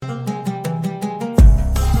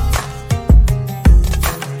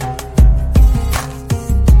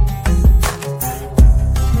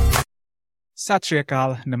Sat Sri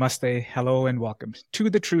Akal, Namaste, hello, and welcome to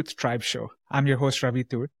the Truth Tribe Show. I'm your host, Ravi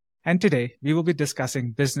Tur, and today we will be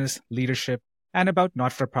discussing business, leadership, and about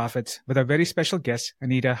not-for-profits with our very special guest,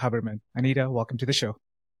 Anita Huberman. Anita, welcome to the show.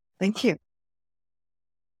 Thank you.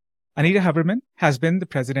 Anita Huberman has been the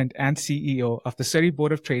president and CEO of the Surrey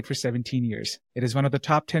Board of Trade for 17 years. It is one of the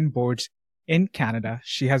top 10 boards in Canada.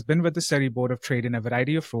 She has been with the Surrey Board of Trade in a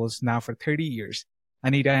variety of roles now for 30 years.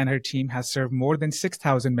 Anita and her team has served more than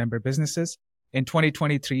 6,000 member businesses. In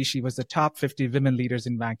 2023, she was the top 50 women leaders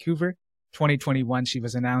in Vancouver. 2021, she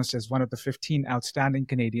was announced as one of the 15 outstanding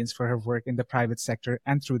Canadians for her work in the private sector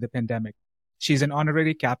and through the pandemic. She's an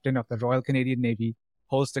honorary captain of the Royal Canadian Navy,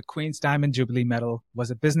 holds the Queen's Diamond Jubilee Medal, was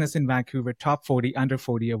a Business in Vancouver Top 40 Under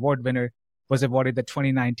 40 award winner, was awarded the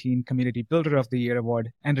 2019 Community Builder of the Year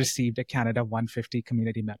award, and received a Canada 150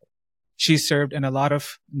 Community Medal. She served in a lot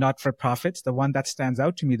of not-for-profits. The one that stands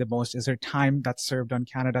out to me the most is her time that served on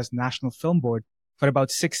Canada's National Film Board for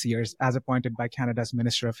about 6 years as appointed by Canada's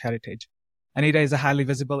Minister of Heritage. Anita is a highly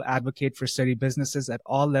visible advocate for Surrey businesses at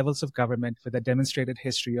all levels of government with a demonstrated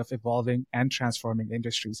history of evolving and transforming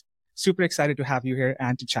industries. Super excited to have you here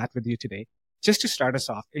and to chat with you today. Just to start us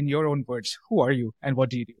off, in your own words, who are you and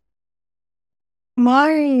what do you do?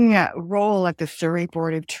 My role at the Surrey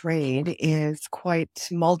Board of Trade is quite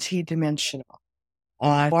multidimensional.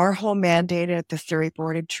 Our whole mandate at the Surrey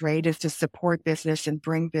Board of Trade is to support business and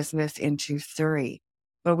bring business into Surrey.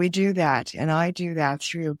 But we do that, and I do that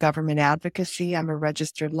through government advocacy. I'm a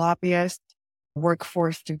registered lobbyist,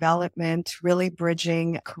 workforce development, really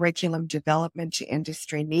bridging curriculum development to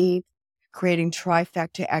industry needs, creating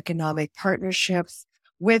trifecta economic partnerships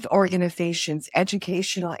with organizations,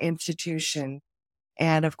 educational institutions,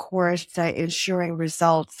 and of course, ensuring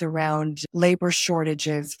results around labor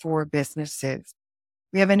shortages for businesses.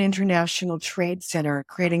 We have an international trade center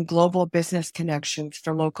creating global business connections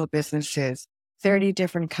for local businesses, 30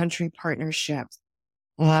 different country partnerships.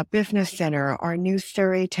 Business Center, our new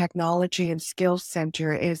Surrey Technology and Skills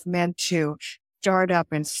Center, is meant to start up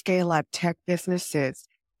and scale up tech businesses.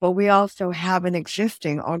 But we also have an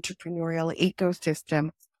existing entrepreneurial ecosystem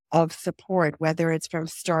of support, whether it's from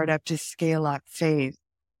startup to scale up phase.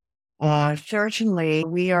 Certainly,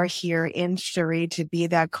 we are here in Surrey to be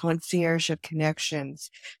that concierge of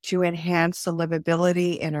connections, to enhance the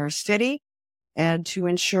livability in our city and to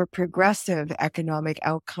ensure progressive economic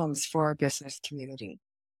outcomes for our business community.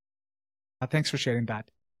 Thanks for sharing that.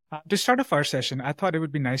 To start off our session, I thought it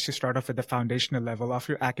would be nice to start off at the foundational level of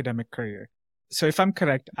your academic career. So if I'm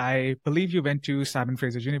correct, I believe you went to Simon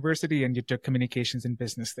Fraser University and you took communications and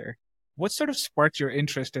business there. What sort of sparked your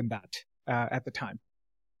interest in that at the time?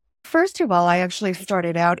 First of all, I actually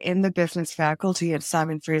started out in the business faculty at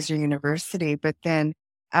Simon Fraser University, but then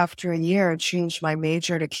after a year, changed my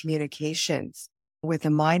major to communications with a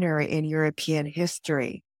minor in European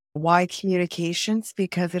history. Why communications?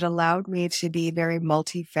 Because it allowed me to be very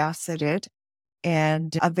multifaceted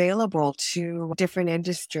and available to different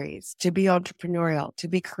industries, to be entrepreneurial, to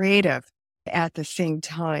be creative at the same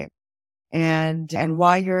time. And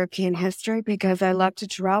why European history? Because I love to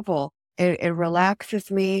travel. It relaxes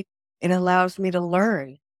me. It allows me to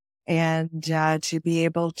learn and to be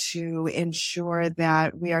able to ensure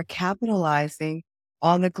that we are capitalizing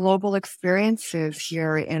on the global experiences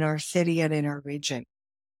here in our city and in our region.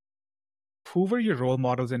 Who were your role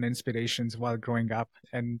models and inspirations while growing up,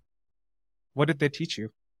 and what did they teach you?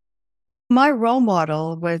 My role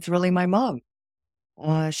model was really my mom.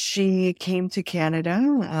 She came to Canada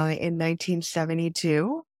in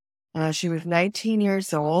 1972. She was 19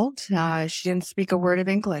 years old. She didn't speak a word of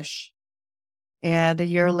English. And a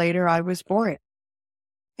year later, I was born.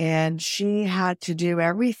 And she had to do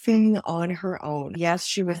everything on her own. Yes,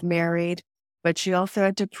 she was married, but she also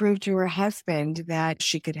had to prove to her husband that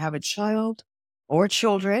she could have a child or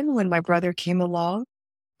children when my brother came along.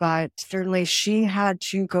 But certainly she had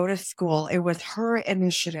to go to school. It was her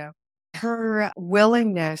initiative, her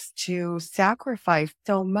willingness to sacrifice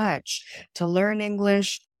so much to learn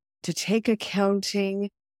English, to take accounting.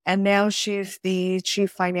 And now she's the chief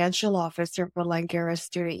financial officer for Langara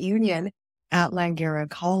Student Union at Langara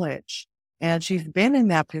College. And she's been in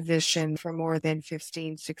that position for more than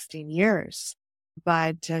 15, 16 years.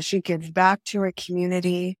 But she gives back to her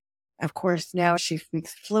community. Of course, now she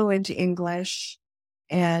speaks fluent English.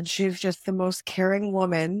 And she's just the most caring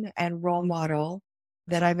woman and role model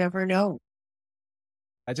that I've ever known.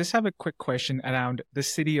 I just have a quick question around the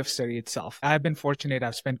city of Surrey itself. I've been fortunate.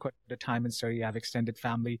 I've spent quite a bit of time in Surrey. I have extended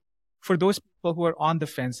family. For those people who are on the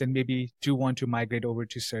fence and maybe do want to migrate over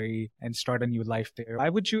to Surrey and start a new life there, why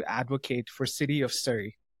would you advocate for city of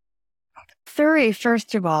Surrey? Surrey,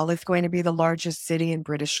 first of all, is going to be the largest city in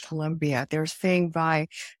British Columbia. They're saying by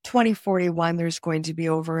 2041, there's going to be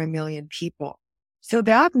over 1 million people. So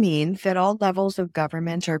that means that all levels of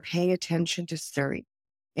government are paying attention to Surrey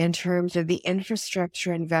in terms of the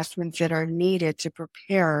infrastructure investments that are needed to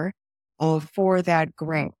prepare for that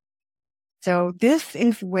growth. So this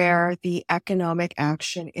is where the economic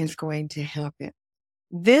action is going to happen.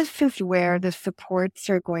 This is where the supports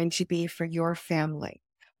are going to be for your family.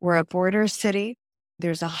 We're a border city.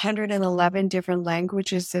 There's 111 different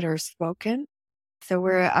languages that are spoken. So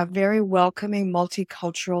we're a very welcoming,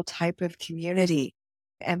 multicultural type of community.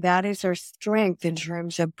 And that is our strength in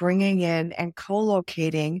terms of bringing in and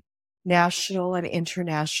co-locating national and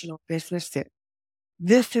international businesses.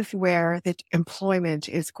 This is where the employment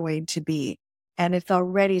is going to be. And it's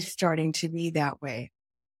already starting to be that way.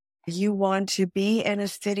 You want to be in a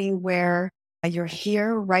city where you're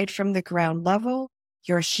here right from the ground level.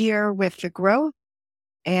 You're here with the growth,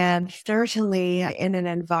 and certainly in an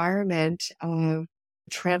environment of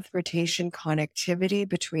transportation connectivity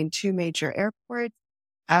between two major airports,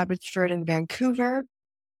 Abbotsford and Vancouver.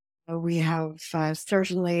 We have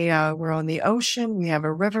certainly, we're on the ocean. We have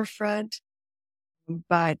a riverfront,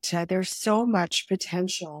 but there's so much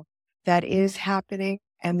potential that is happening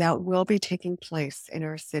and that will be taking place in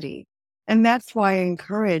our city. And that's why I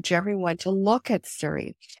encourage everyone to look at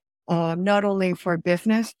Surrey, not only for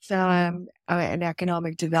business and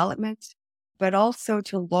economic development, but also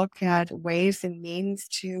to look at ways and means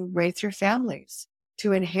to raise your families,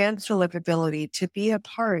 to enhance your livability, to be a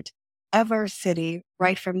part of our city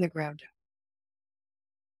right from the ground up.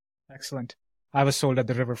 Excellent. I was sold at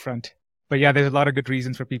the riverfront. But yeah, there's a lot of good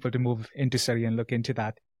reasons for people to move into Surrey and look into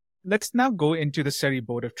that. Let's now go into the Surrey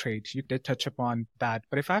Board of Trade. You did touch upon that,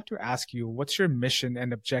 but if I have to ask you, what's your mission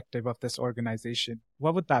and objective of this organization?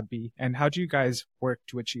 What would that be? And how do you guys work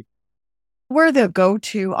to achieve it? We're the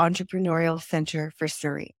go-to entrepreneurial center for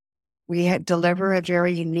Surrey. We deliver a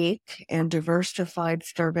very unique and diversified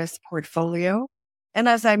service portfolio. And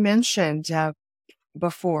as I mentioned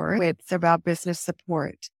before, it's about business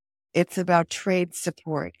support. It's about trade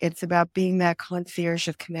support. It's about being that concierge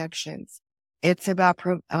of connections. It's about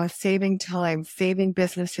saving time, saving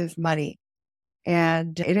businesses money.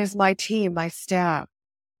 And it is my team, my staff,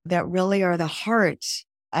 that really are the heart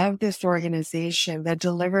of this organization that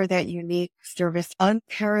deliver that unique service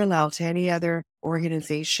unparalleled to any other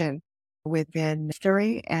organization within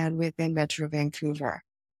Surrey and within Metro Vancouver.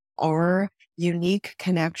 Our unique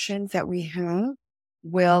connections that we have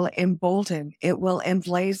will embolden, it will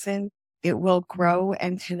emblazon, it will grow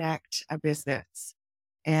and connect a business.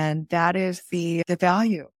 And that is the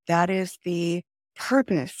value. That is the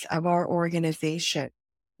purpose of our organization.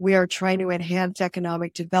 We are trying to enhance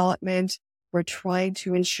economic development. We're trying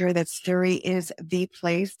to ensure that Surrey is the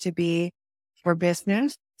place to be for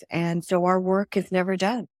business. And so our work is never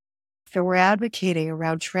done. So we're advocating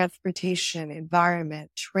around transportation,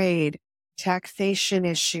 environment, trade, taxation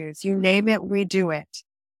issues, you name it, we do it.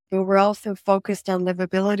 But we're also focused on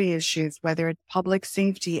livability issues, whether it's public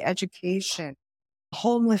safety, education,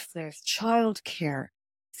 homelessness, childcare,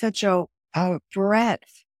 such a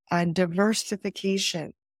breadth and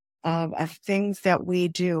diversification of things that we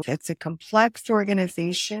do. It's a complex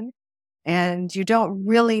organization, and you don't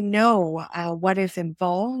really know what is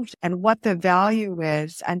involved and what the value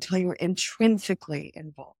is until you're intrinsically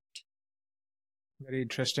involved. Very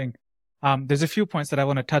interesting. There's a few points that I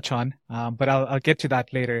want to touch on, but I'll get to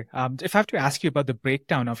that later. If I have to ask you about the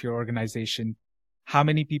breakdown of your organization, how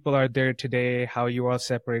many people are there today? How are you all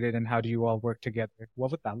separated, and how do you all work together?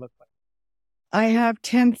 What would that look like? I have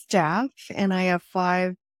 10 staff and I have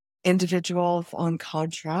 5 individuals on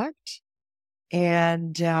contract.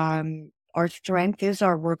 And our strength is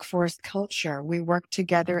our workforce culture. We work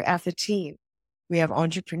together as a team. We have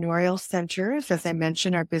entrepreneurial centers, as I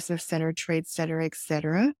mentioned, our business center, trade center,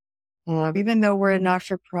 etc. Even though we're a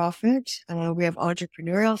not-for-profit, we have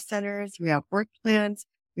entrepreneurial centers, we have work plans,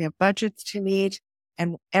 we have budgets to meet,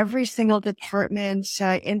 and every single department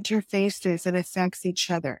interfaces and affects each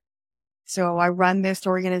other. So I run this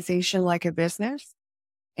organization like a business.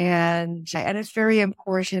 And it's very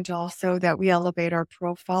important also that we elevate our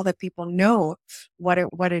profile, that people know what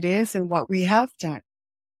it is and what we have done.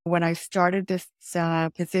 When I started this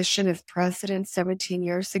position as president 17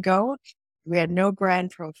 years ago, we had no brand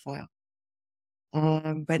profile.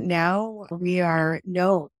 But now we are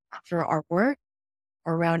known for our work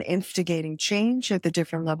around instigating change at the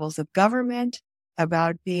different levels of government,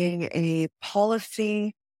 about being a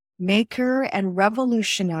policy maker and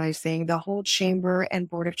revolutionizing the whole chamber and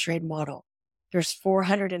board of trade model. There's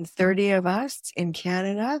 430 of us in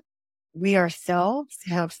Canada, We ourselves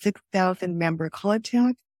have 6,000 member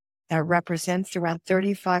contacts that represents around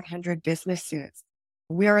 3,500 businesses.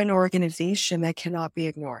 We are an organization that cannot be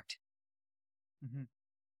ignored. Mhm.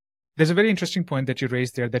 There's a very interesting point that you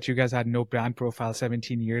raised there that you guys had no brand profile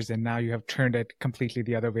 17 years and now you have turned it completely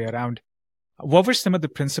the other way around. What were some of the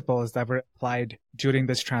principles that were applied during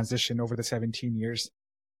this transition over the 17 years?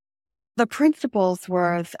 The principles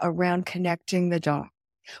was around connecting the dots,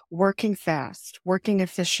 working fast, working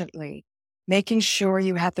efficiently, making sure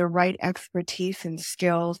you have the right expertise and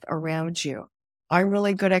skills around you. I'm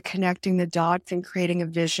really good at connecting the dots and creating a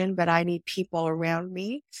vision, but I need people around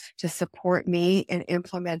me to support me in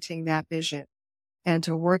implementing that vision and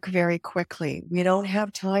to work very quickly. We don't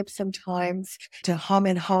have time sometimes to hum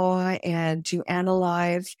and haw and to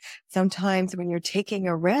analyze. Sometimes when you're taking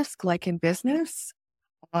a risk, like in business,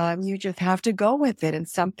 you just have to go with it. And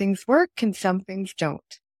some things work and some things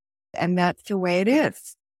don't. And that's the way it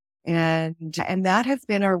is. And that has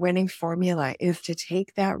been our winning formula, is to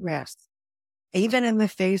take that risk, even in the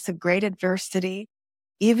face of great adversity,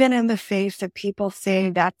 even in the face of people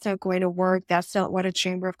saying that's not going to work. That's not what a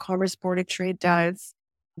Chamber of Commerce Board of Trade does.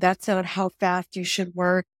 That's not how fast you should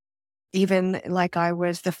work. Even like I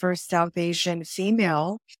was the first South Asian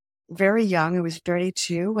female, very young. I was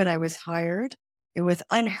 32 when I was hired. It was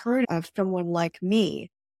unheard of someone like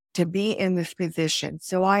me to be in this position.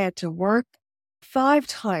 So I had to work 5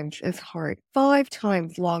 times as hard, 5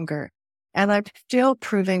 times longer. And I'm still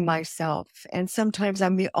proving myself. And sometimes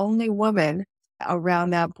I'm the only woman around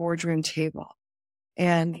that boardroom table.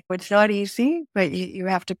 And it's not easy, but you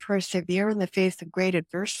have to persevere in the face of great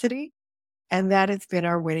adversity. And that has been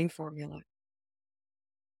our winning formula.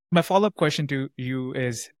 My follow-up question to you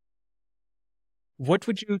is, what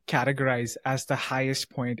would you categorize as the highest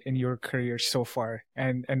point in your career so far?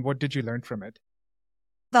 And what did you learn from it?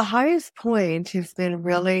 The highest point has been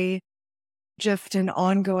really just an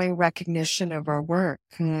ongoing recognition of our work.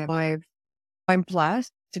 I'm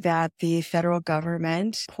blessed that the federal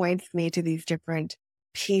government points me to these different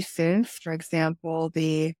pieces. For example,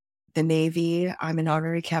 the Navy, I'm an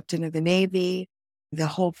honorary captain of the Navy, the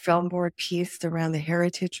whole film board piece around the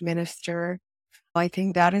heritage minister. I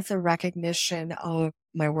think that is a recognition of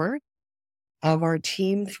my work, of our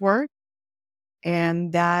team's work.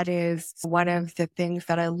 And that is one of the things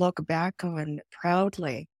that I look back on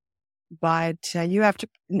proudly. But you have to,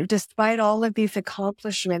 despite all of these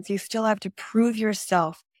accomplishments, you still have to prove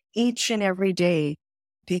yourself each and every day,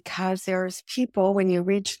 because there's people when you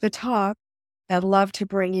reach the top that love to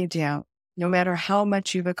bring you down, no matter how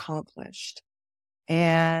much you've accomplished.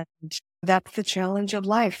 And that's the challenge of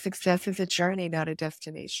life. Success is a journey, not a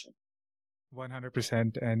destination.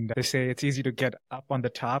 100%. And they say it's easy to get up on the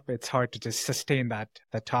top. It's hard to just sustain that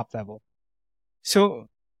top level. So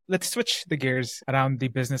let's switch the gears around the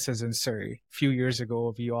businesses in Surrey. A few years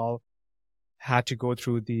ago, we all had to go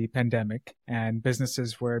through the pandemic and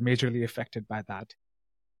businesses were majorly affected by that.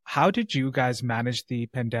 How did you guys manage the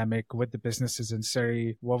pandemic with the businesses in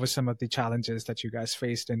Surrey? What were some of the challenges that you guys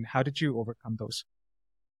faced and how did you overcome those?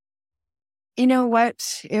 You know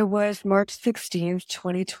what? It was March 16th,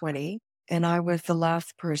 2020, and I was the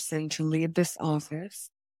last person to leave this office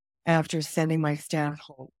after sending my staff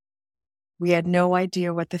home. We had no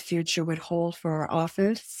idea what the future would hold for our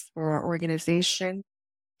office, for our organization,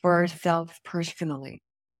 for ourselves personally.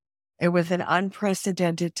 It was an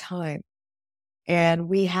unprecedented time, and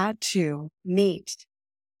we had to meet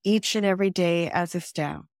each and every day as a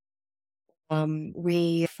staff.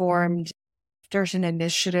 We formed certain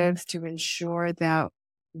initiatives to ensure that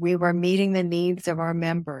we were meeting the needs of our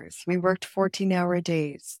members. We worked 14-hour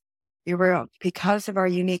days. Because of our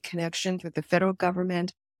unique connections with the federal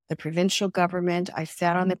government, the provincial government, I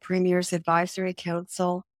sat on the Premier's Advisory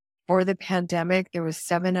Council for the pandemic. There was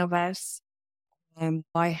 7 of us.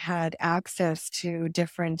 I had access to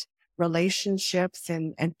different relationships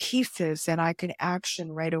and pieces that I could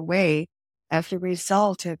action right away as a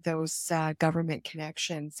result of those government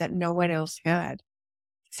connections that no one else had.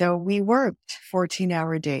 So we worked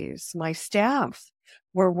 14-hour days. My staff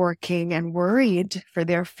were working and worried for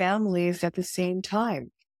their families at the same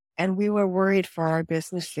time. And we were worried for our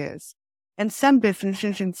businesses. And some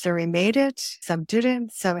businesses in Surrey made it, some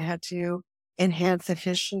didn't, some had to enhance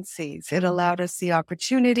efficiencies. It allowed us the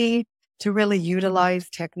opportunity to really utilize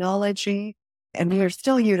technology. And we are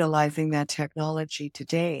still utilizing that technology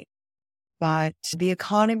today. But the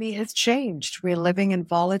economy has changed. We're living in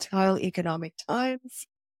volatile economic times.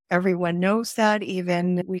 Everyone knows that.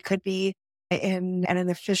 Even we could be in an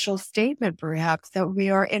official statement, perhaps, that we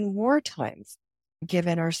are in war times,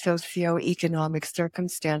 given our socioeconomic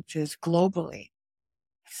circumstances globally.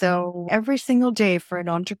 So every single day for an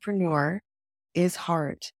entrepreneur is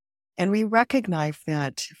hard. And we recognize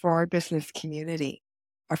that for our business community.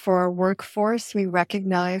 Or for our workforce, we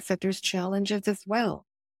recognize that there's challenges as well.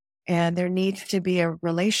 And there needs to be a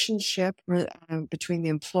relationship between the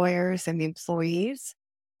employers and the employees.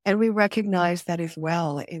 And we recognize that as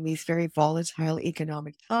well in these very volatile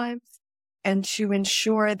economic times. And to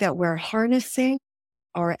ensure that we're harnessing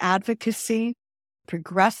our advocacy,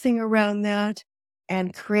 progressing around that,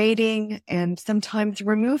 and creating and sometimes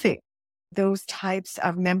removing those types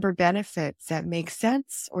of member benefits that make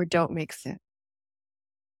sense or don't make sense.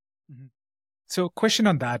 Mhm. So, question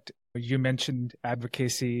on that. You mentioned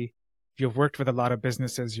advocacy. You've worked with a lot of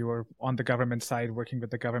businesses. You were on the government side, working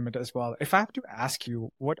with the government as well. If I have to ask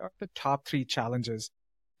you, what are the top three challenges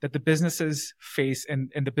that the businesses face in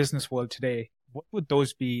the business world today? What would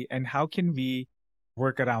those be, and how can we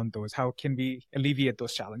work around those? How can we alleviate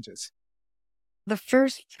those challenges? The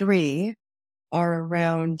first three are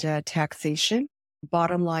around taxation,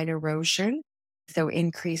 bottom line erosion, so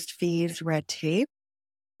increased fees, red tape.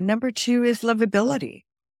 Number two is livability.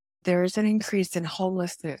 There's an increase in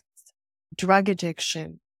homelessness, drug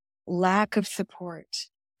addiction, lack of support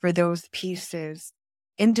for those pieces,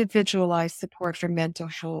 individualized support for mental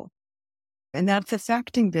health. And that's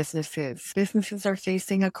affecting businesses. Businesses are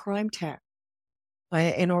facing a crime tax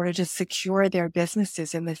in order to secure their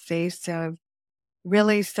businesses in the face of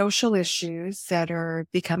really social issues that are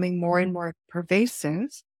becoming more and more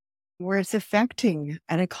pervasive, where it's affecting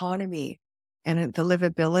an economy and the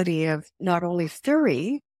livability of not only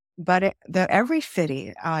Surrey, but every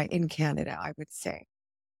city in Canada, I would say.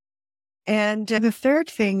 And the third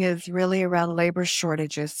thing is really around labor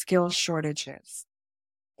shortages, skill shortages.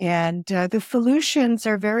 And the solutions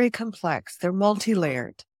are very complex. They're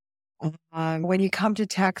multi-layered. When you come to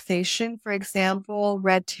taxation, for example,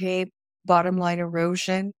 red tape, bottom line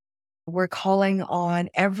erosion, we're calling on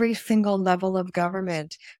every single level of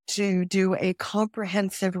government to do a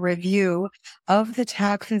comprehensive review of the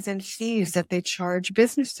taxes and fees that they charge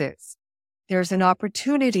businesses. There's an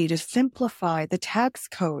opportunity to simplify the tax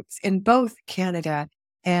codes in both Canada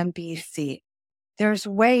and BC. There's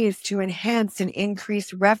ways to enhance and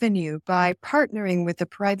increase revenue by partnering with the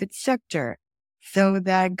private sector so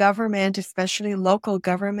that government, especially local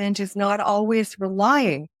government, is not always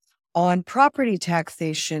relying on property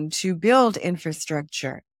taxation to build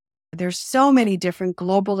infrastructure. There's so many different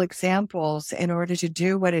global examples in order to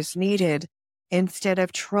do what is needed instead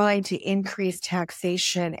of trying to increase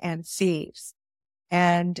taxation and fees,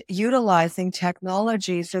 and utilizing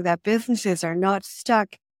technology so that businesses are not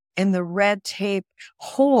stuck in the red tape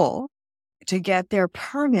hole to get their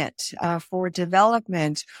permit for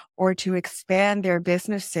development or to expand their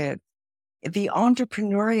businesses. The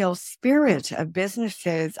entrepreneurial spirit of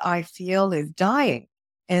businesses, I feel, is dying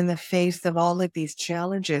in the face of all of these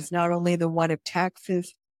challenges, not only the one of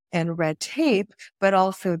taxes and red tape, but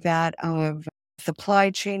also that of supply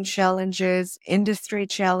chain challenges, industry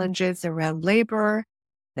challenges around labor,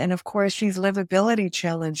 and of course, these livability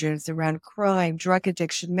challenges around crime, drug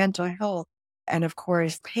addiction, mental health, and of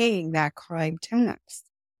course, paying that crime tax.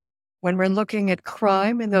 When we're looking at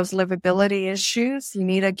crime and those livability issues, you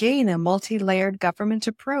need, again, a multi-layered government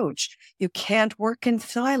approach. You can't work in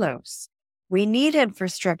silos. We need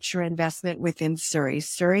infrastructure investment within Surrey.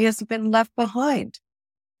 Surrey has been left behind.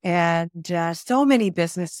 And so many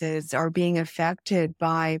businesses are being affected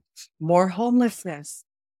by more homelessness.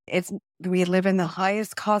 We live in the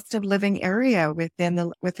highest cost of living area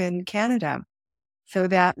within Canada. So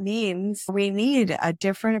that means we need a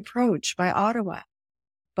different approach by Ottawa.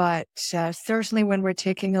 But certainly when we're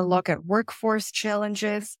taking a look at workforce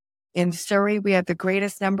challenges, in Surrey, we have the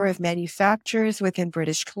greatest number of manufacturers within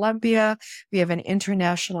British Columbia. We have an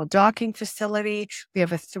international docking facility. We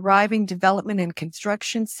have a thriving development and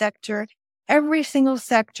construction sector. Every single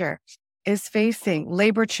sector is facing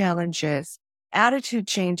labor challenges, attitude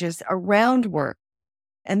changes around work,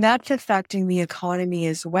 and that's affecting the economy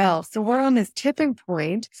as well. So we're on this tipping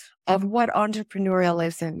point of what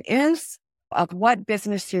entrepreneurialism is, of what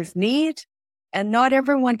businesses need, and not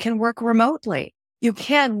everyone can work remotely. You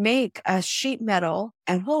can make a sheet metal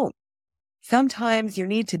at home. Sometimes you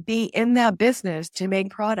need to be in that business to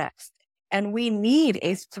make products. And we need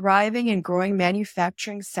a thriving and growing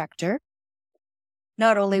manufacturing sector,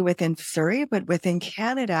 not only within Surrey, but within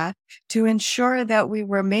Canada, to ensure that we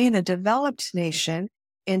remain a developed nation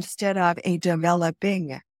instead of a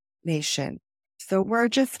developing nation. So we're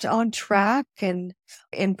just on track and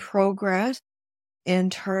in progress in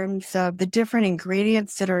terms of the different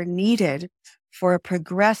ingredients that are needed for a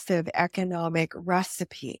progressive economic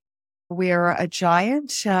recipe. We're a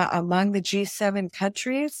giant among the G7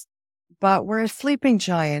 countries, but we're a sleeping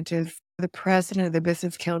giant, as the president of the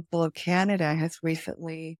Business Council of Canada has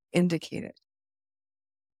recently indicated.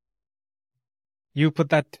 You put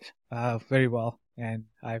that very well, and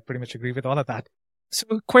I pretty much agree with all of that. So,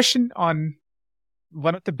 a question on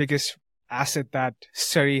one of the biggest asset that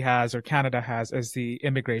Surrey has or Canada has is the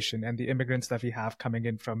immigration and the immigrants that we have coming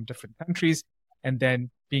in from different countries and then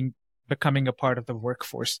becoming a part of the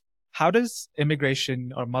workforce. How does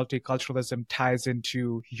immigration or multiculturalism ties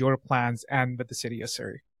into your plans and with the city of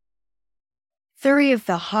Surrey? Surrey is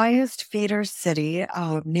the highest feeder city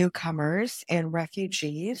of newcomers and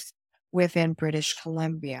refugees within British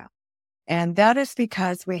Columbia. And that is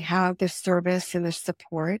because we have the service and the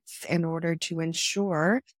supports in order to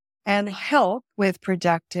ensure and help with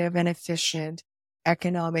productive and efficient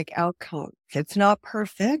economic outcomes. It's not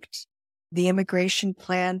perfect. The immigration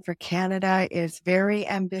plan for Canada is very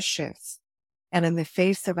ambitious. And in the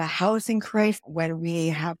face of a housing crisis, when we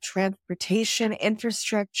have transportation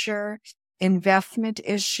infrastructure, investment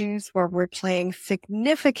issues where we're playing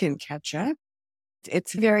significant catch up,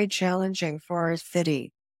 it's very challenging for our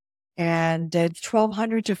city. And it's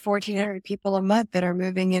 1,200 to 1,400 people a month that are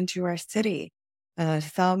moving into our city.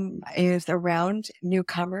 Some is around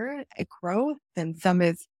newcomer growth, and some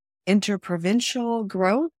is interprovincial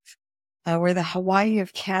growth. We're the Hawaii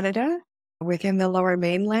of Canada within the Lower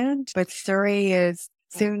Mainland, but Surrey is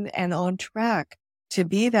soon and on track to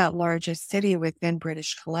be that largest city within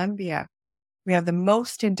British Columbia. We have the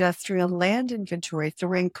most industrial land inventory, so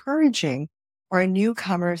we're encouraging our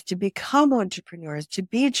newcomers to become entrepreneurs, to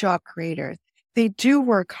be job creators. They do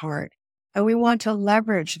work hard, and we want to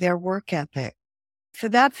leverage their work ethic. So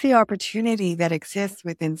that's the opportunity that exists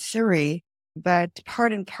within Surrey. But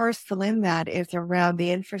part and parcel in that is around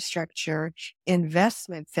the infrastructure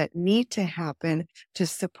investments that need to happen to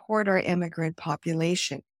support our immigrant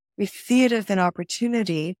population. We see it as an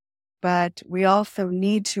opportunity, but we also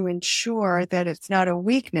need to ensure that it's not a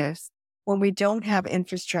weakness when we don't have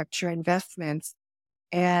infrastructure investments,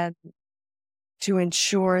 and to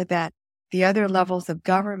ensure that the other levels of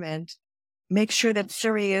government make sure that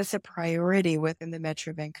Surrey is a priority within the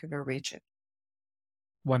Metro Vancouver region.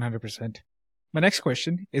 100%. My next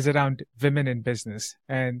question is around women in business.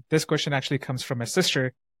 And this question actually comes from my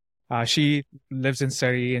sister. She lives in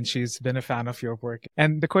Surrey and she's been a fan of your work.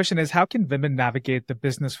 And the question is, how can women navigate the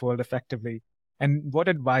business world effectively? And what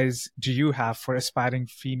advice do you have for aspiring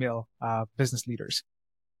female business leaders?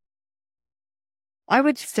 I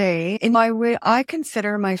would say in my way, I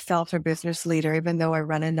consider myself a business leader, even though I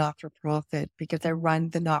run a not-for-profit, because I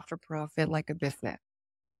run the not-for-profit like a business.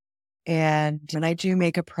 And when I do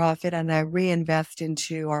make a profit and I reinvest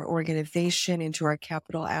into our organization, into our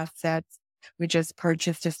capital assets, we just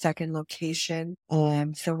purchased a second location.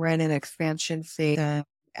 So we're in an expansion phase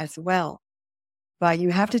as well. But you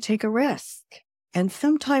have to take a risk. And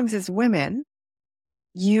sometimes as women,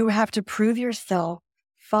 you have to prove yourself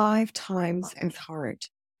 5 times as hard.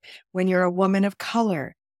 When you're a woman of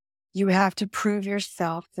color, you have to prove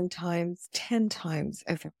yourself sometimes 10 times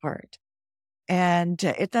as hard. And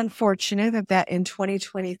it's unfortunate that in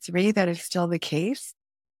 2023, that is still the case.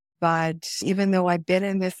 But even though I've been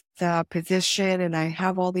in this position and I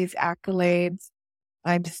have all these accolades,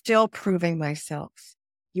 I'm still proving myself.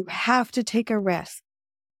 You have to take a risk.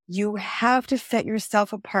 You have to set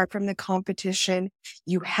yourself apart from the competition.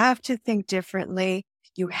 You have to think differently.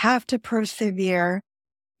 You have to persevere.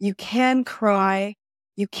 You can cry.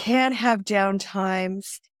 You can have down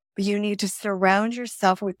times, but you need to surround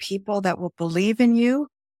yourself with people that will believe in you.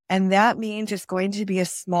 And that means it's going to be a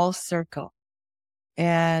small circle.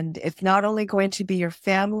 And it's not only going to be your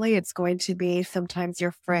family, it's going to be sometimes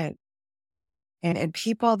your friends and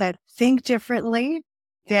people that think differently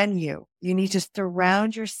than you. You need to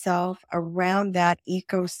surround yourself around that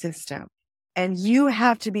ecosystem. And you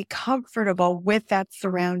have to be comfortable with that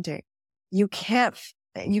surrounding. You can't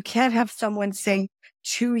have someone saying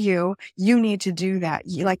to you, you need to do that.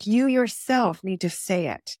 You yourself need to say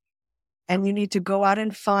it. And you need to go out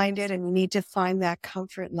and find it. And you need to find that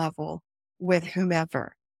comfort level with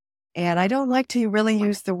whomever. And I don't like to really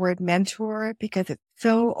use the word mentor because it's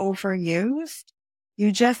so overused.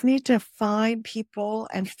 You just need to find people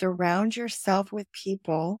and surround yourself with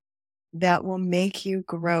people that will make you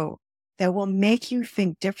grow, that will make you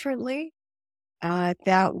think differently,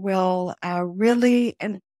 that will really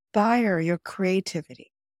inspire your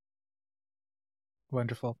creativity.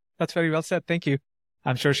 Wonderful. That's very well said. Thank you.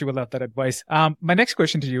 I'm sure she will love that advice. My next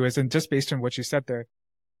question to you is, and just based on what you said there,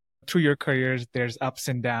 through your careers, there's ups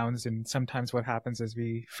and downs. And sometimes what happens is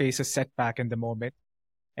we face a setback in the moment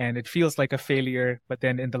and it feels like a failure, but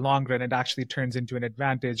then in the long run, it actually turns into an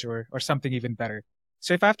advantage or something even better.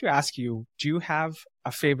 So if I have to ask you, do you have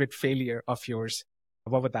a favorite failure of yours?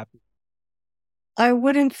 What would that be? I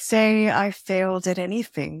wouldn't say I failed at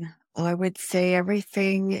anything. I would say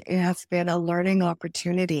everything has been a learning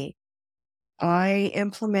opportunity. I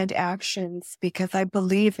implement actions because I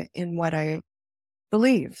believe in what I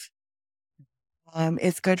believe.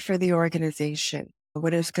 It's good for the organization,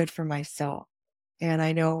 what is good for myself. And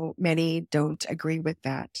I know many don't agree with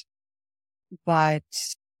that, but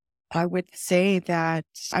I would say that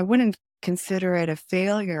I wouldn't consider it a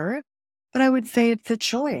failure, but I would say it's a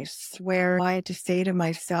choice where I had to say to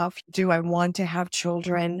myself, do I want to have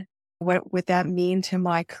children? What would that mean to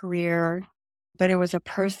my career? But it was a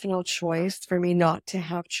personal choice for me not to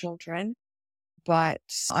have children. But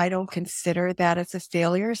I don't consider that as a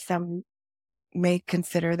failure. Some may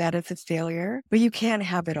consider that as a failure, but you can't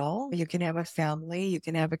have it all. You can have a family, you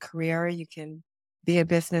can have a career, you can be a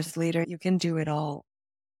business leader, you can do it all.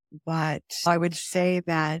 But I would say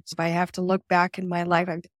that if I have to look back in my life,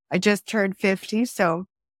 I just turned 50. So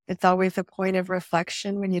it's always a point of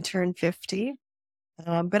reflection when you turn 50.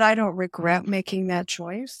 But I don't regret making that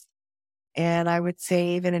choice. And I would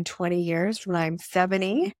say even in 20 years, when I'm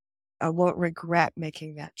 70, I won't regret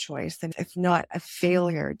making that choice. And it's not a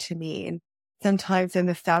failure to me. And sometimes in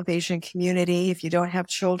the South Asian community, if you don't have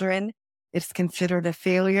children, it's considered a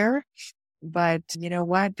failure. But you know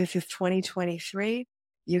what? This is 2023.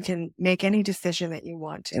 You can make any decision that you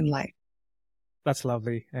want in life. That's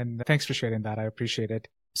lovely. And thanks for sharing that. I appreciate it.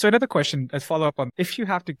 So another question, a follow up on if you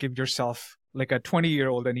have to give yourself like a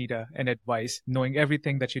 20-year-old Anita an advice, knowing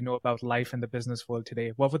everything that you know about life and the business world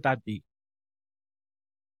today, what would that be?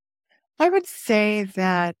 I would say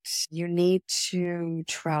that you need to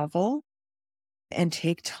travel and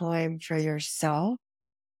take time for yourself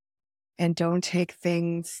and don't take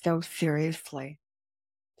things so seriously.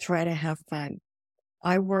 Try to have fun.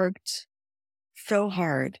 I worked so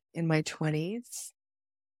hard in my 20s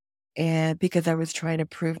and because I was trying to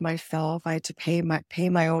prove myself, I had to pay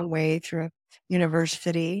my own way through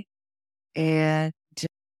university, and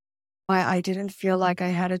I didn't feel like I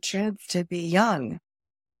had a chance to be young.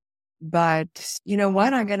 But you know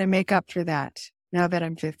what? I'm going to make up for that now that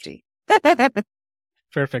I'm 50. That's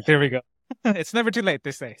Perfect. There we go. It's never too late,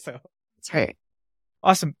 they say. So right.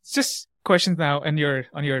 awesome. Just questions now on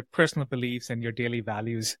your personal beliefs and your daily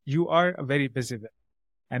values. You are a very busy man.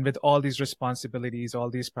 And with all these responsibilities, all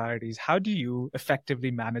these priorities, how do you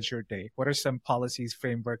effectively manage your day? What are some policies,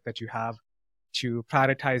 framework that you have to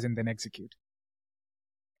prioritize and then execute?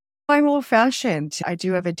 I'm old fashioned. I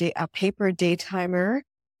do have a paper day timer.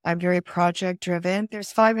 I'm very project driven.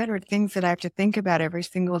 There's 500 things that I have to think about every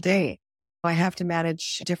single day. I have to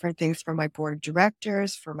manage different things for my board of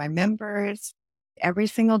directors, for my members. Every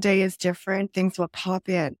single day is different. Things will pop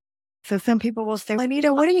in. So some people will say,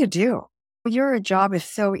 Anita, what do you do? Your job is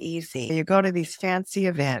so easy. You go to these fancy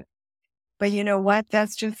events. But you know what?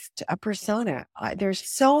 That's just a persona. There's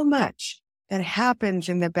so much that happens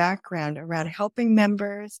in the background around helping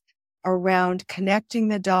members, around connecting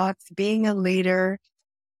the dots, being a leader,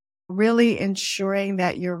 really ensuring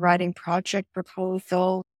that you're writing project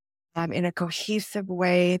proposal in a cohesive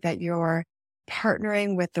way, that you're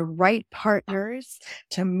partnering with the right partners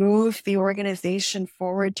to move the organization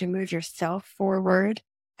forward, to move yourself forward.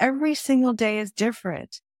 Every single day is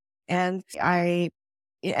different. And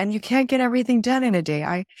you can't get everything done in a day.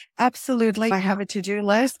 I have a to-do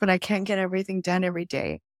list, but I can't get everything done every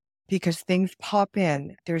day because things pop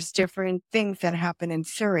in. There's different things that happen in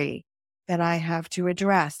Surrey that I have to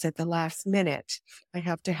address at the last minute. I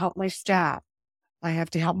have to help my staff. I have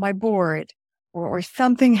to help my board or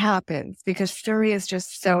something happens because Surrey is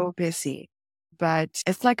just so busy. But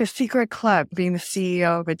it's like a secret club being the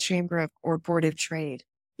CEO of a chamber of, or board of trade.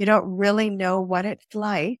 You don't really know what it's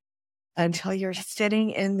like until you're sitting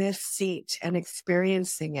in this seat and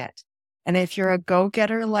experiencing it. And if you're a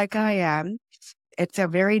go-getter like I am, it's a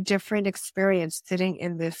very different experience sitting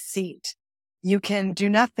in this seat. You can do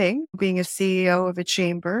nothing being a CEO of a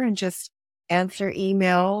chamber and just answer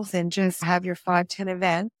emails and just have your 5, 10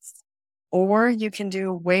 events, or you can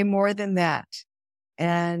do way more than that.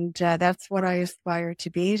 And that's what I aspire to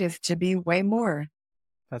be, is to be way more.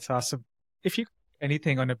 That's awesome. If you could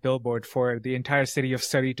anything on a billboard for the entire city of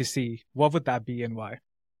Surrey to see, what would that be and why?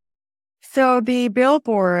 So the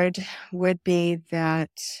billboard would be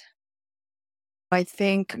that I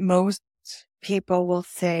think most people will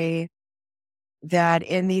say that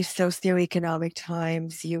in these socioeconomic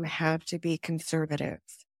times, you have to be conservative.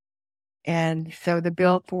 And so the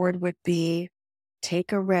billboard would be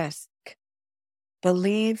take a risk,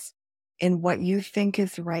 believe in what you think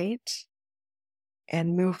is right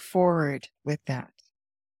and move forward with that.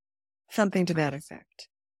 Something to that effect.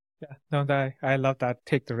 Yeah, no, I love that.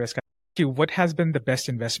 Take the risk. What has been the best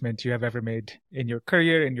investment you have ever made in your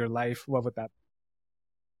career, in your life? What would that?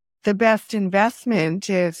 The best investment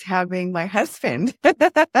is having my husband.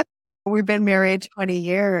 We've been married 20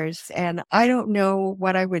 years, and I don't know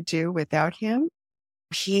what I would do without him.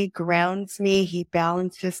 He grounds me, he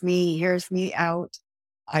balances me, he hears me out.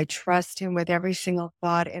 I trust him with every single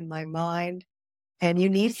thought in my mind. And you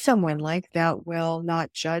need someone like that will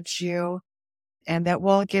not judge you and that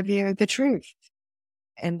will give you the truth.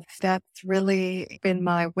 And that's really been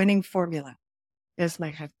my winning formula is my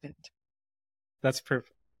husband. That's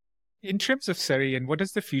perfect. In terms of Surrey, and what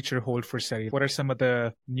does the future hold for Surrey? What are some of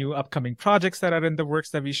the new upcoming projects that are in the works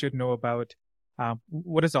that we should know about?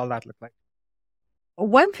 What does all that look like?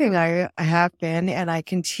 One thing I have been and I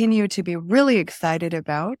continue to be really excited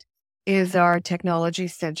about is our technology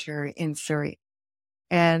center in Surrey.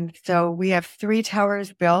 And so we have 3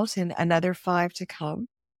 towers built and another 5 to come.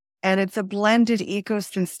 And it's a blended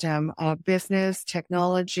ecosystem of business,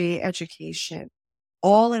 technology, education,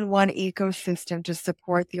 all in one ecosystem to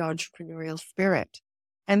support the entrepreneurial spirit.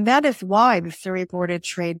 And that is why the Surrey Board of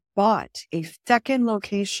Trade bought a second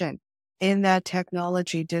location in that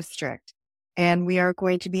technology district. And we are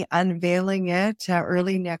going to be unveiling it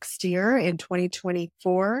early next year in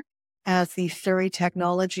 2024 as the Surrey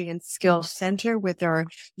Technology and Skills Center with our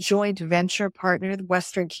joint venture partner, the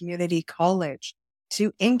Western Community College,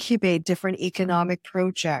 to incubate different economic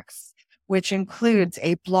projects, which includes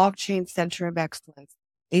a blockchain center of excellence,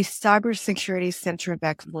 a cybersecurity center of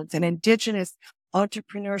excellence, an Indigenous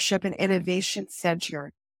entrepreneurship and innovation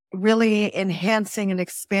center, really enhancing and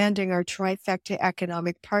expanding our trifecta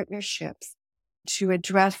economic partnerships to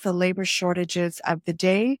address the labor shortages of the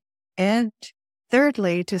day. And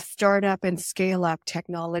thirdly, to start up and scale up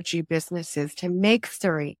technology businesses to make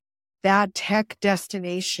Surrey that tech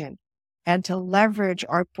destination and to leverage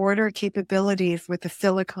our border capabilities with the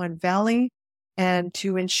Silicon Valley and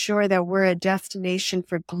to ensure that we're a destination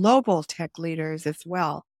for global tech leaders as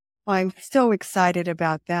well. I'm so excited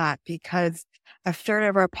about that because a third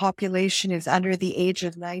of our population is under the age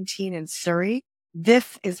of 19 in Surrey.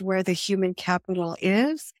 This is where the human capital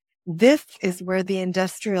is. This is where the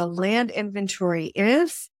industrial land inventory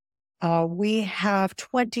is. We have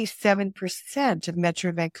 27% of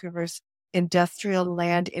Metro Vancouver's industrial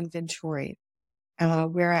land inventory. We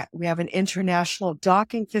have an international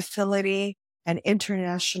docking facility, an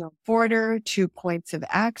international border, 2 points of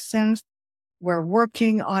access. We're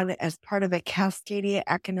working on as part of a Cascadia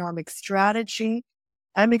economic strategy.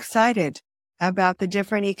 I'm excited about the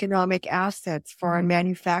different economic assets for our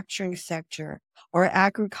manufacturing sector or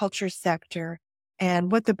agriculture sector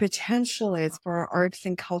and what the potential is for our arts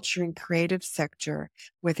and culture and creative sector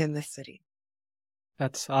within the city.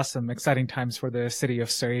 That's awesome. Exciting times for the city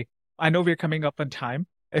of Surrey. I know we're coming up on time.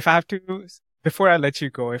 Before I let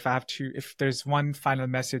you go, if there's one final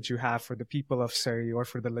message you have for the people of Surrey or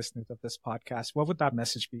for the listeners of this podcast, what would that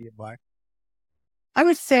message be and why? I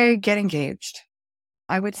would say get engaged.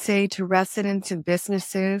 I would say to residents and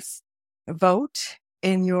businesses, vote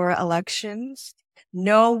in your elections,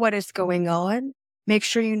 know what is going on, make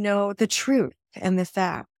sure you know the truth and the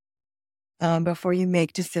fact before you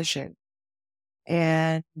make decisions.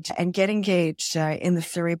 And get engaged in the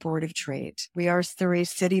Surrey Board of Trade. We are Surrey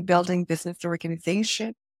City Building Business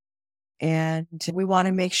Organization, and we want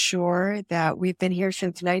to make sure that we've been here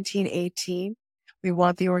since 1918. We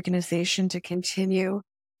want the organization to continue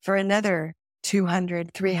for another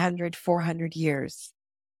 200, 300, 400 years.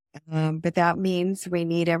 But that means we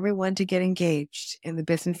need everyone to get engaged in the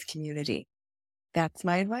business community. That's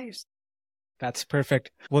my advice. That's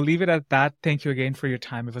perfect. We'll leave it at that. Thank you again for your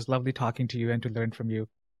time. It was lovely talking to you and to learn from you.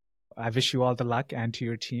 I wish you all the luck and to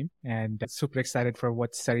your team and super excited for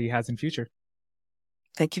what Surrey has in future.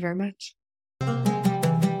 Thank you very much.